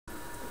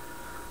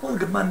Well,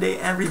 good Monday,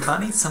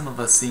 everybody. Some of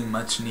us seeing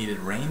much needed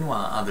rain,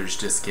 while others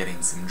just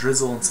getting some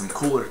drizzle and some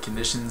cooler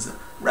conditions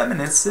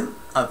reminiscent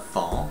of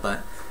fall.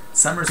 But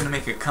summer's going to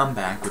make a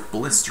comeback with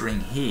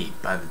blistering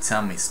heat by the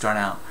time we start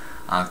out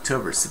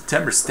October.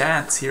 September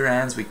stats here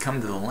as we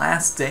come to the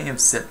last day of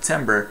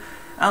September.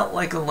 Out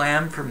like a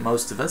lamb for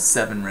most of us,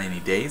 7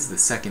 rainy days, the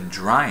second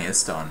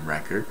driest on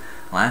record.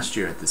 Last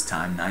year at this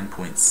time,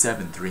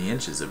 9.73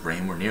 inches of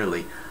rain. We're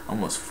nearly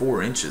almost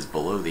 4 inches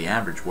below the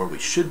average where we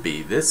should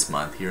be this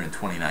month here in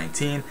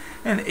 2019.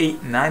 And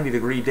 8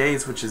 90-degree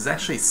days, which is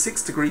actually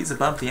 6 degrees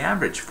above the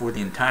average for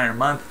the entire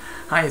month.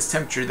 Highest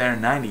temperature there,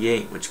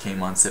 98, which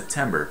came on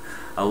September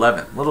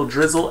 11th. Little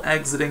drizzle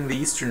exiting the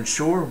eastern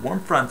shore.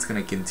 Warm front's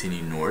going to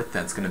continue north.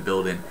 That's going to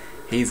build in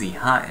hazy,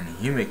 hot, and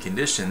humid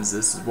conditions.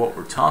 This is what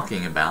we're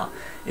talking about.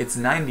 It's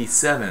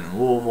 97 in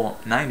Louisville,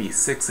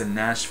 96 in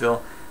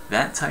Nashville.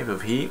 That type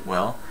of heat,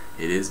 well,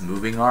 it is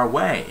moving our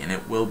way, and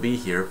it will be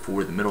here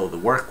for the middle of the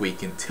work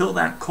week until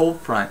that cold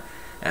front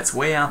that's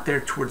way out there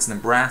towards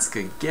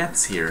Nebraska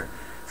gets here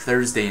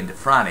Thursday into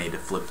Friday to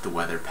flip the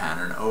weather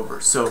pattern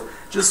over. So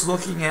just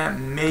looking at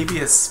maybe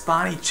a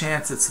spotty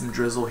chance at some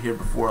drizzle here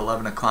before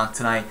 11 o'clock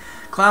tonight.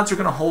 Clouds are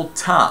going to hold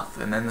tough,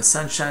 and then the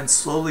sunshine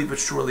slowly but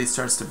surely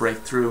starts to break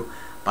through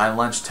by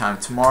lunchtime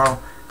tomorrow.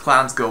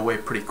 Clouds go away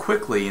pretty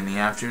quickly in the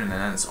afternoon,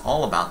 and then it's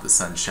all about the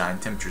sunshine.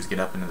 Temperatures get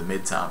up into the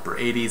mid to upper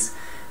 80s,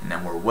 and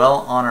then we're well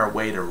on our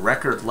way to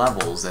record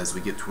levels as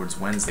we get towards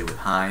Wednesday with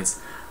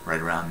highs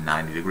right around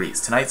 90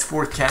 degrees. Tonight's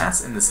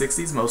forecast in the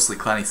 60s, mostly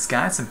cloudy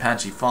skies, some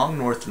patchy fog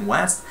north and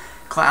west.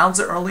 Clouds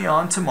early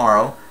on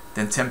tomorrow,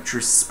 then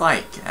temperatures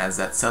spike as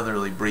that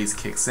southerly breeze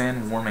kicks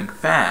in, warming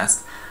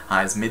fast.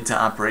 Highs mid to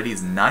upper 80s,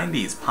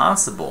 90s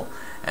possible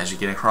as you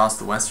get across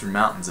the western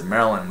mountains of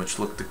Maryland, which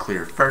look to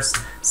clear first.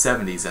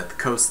 70s at the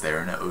coast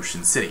there in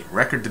Ocean City.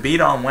 Record to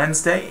beat on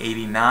Wednesday,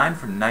 89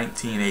 from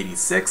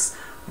 1986.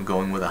 We're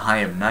going with a high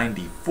of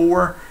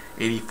 94.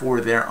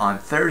 84 there on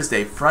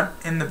Thursday. Front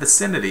in the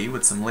vicinity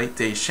with some late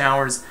day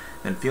showers,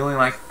 then feeling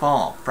like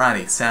fall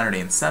Friday,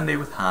 Saturday, and Sunday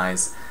with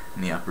highs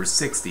in the upper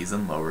 60s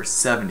and lower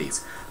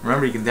 70s.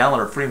 Remember, you can download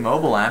our free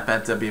mobile app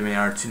at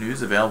WMAR2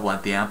 News, available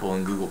at the Apple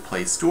and Google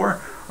Play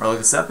Store, or look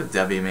us up at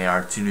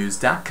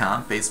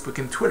WMAR2News.com, Facebook,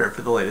 and Twitter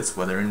for the latest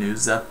weather and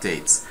news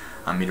updates.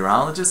 I'm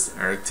meteorologist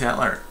Eric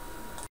Taylor.